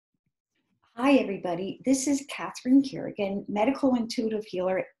Hi, everybody. This is Catherine Carrigan, medical intuitive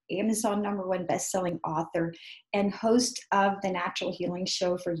healer, Amazon #1 best-selling author, and host of the Natural Healing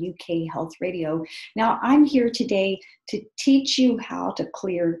Show for UK Health Radio. Now, I'm here today to teach you how to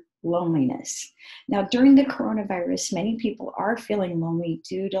clear loneliness. Now, during the coronavirus, many people are feeling lonely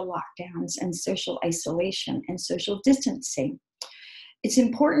due to lockdowns and social isolation and social distancing. It's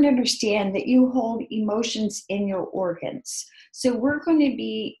important to understand that you hold emotions in your organs. So we're going to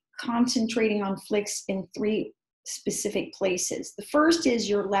be concentrating on flicks in three specific places. The first is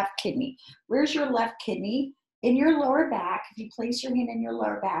your left kidney. Where's your left kidney? In your lower back. If you place your hand in your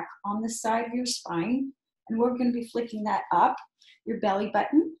lower back on the side of your spine, and we're going to be flicking that up. Your belly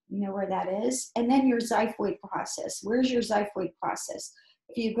button, you know where that is. And then your xiphoid process. Where's your xiphoid process?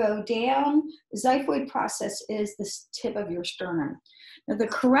 If you go down, the xiphoid process is the tip of your sternum. Now the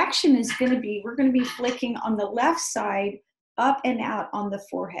correction is going to be, we're going to be flicking on the left side up and out on the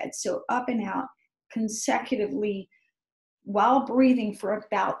forehead. So up and out consecutively while breathing for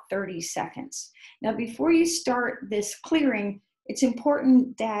about 30 seconds. Now before you start this clearing, it's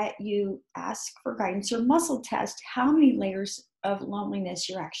important that you ask for guidance or muscle test how many layers of loneliness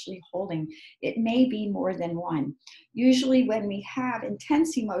you're actually holding. It may be more than one. Usually when we have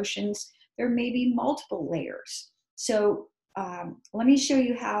intense emotions, there may be multiple layers. So let me show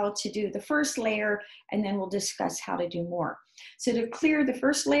you how to do the first layer, and then we'll discuss how to do more. So to clear the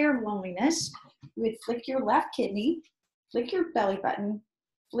first layer of loneliness, you would flick your left kidney, flick your belly button,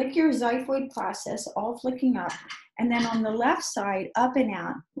 flick your xiphoid process, all flicking up, and then on the left side, up and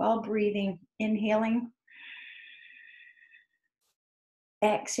out while breathing, inhaling,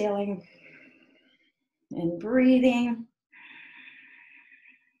 exhaling, and breathing.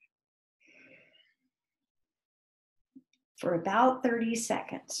 For about 30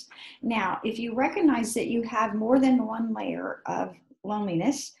 seconds. Now, if you recognize that you have more than one layer of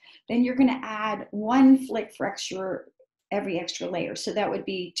loneliness, then you're going to add one flick for every extra layer. So that would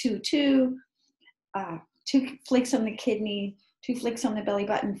be two flicks on the kidney, 2 flicks on the belly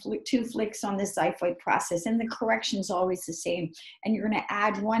button, 2 flicks on the xiphoid process, and the correction is always the same. And you're going to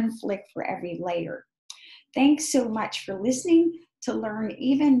add 1 flick for every layer. Thanks so much for listening. To learn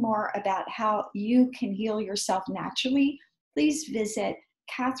even more about how you can heal yourself naturally, please visit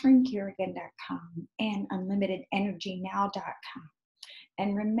catherinecarrigan.com and unlimitedenergynow.com.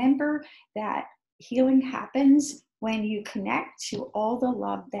 And remember that healing happens when you connect to all the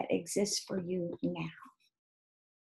love that exists for you now.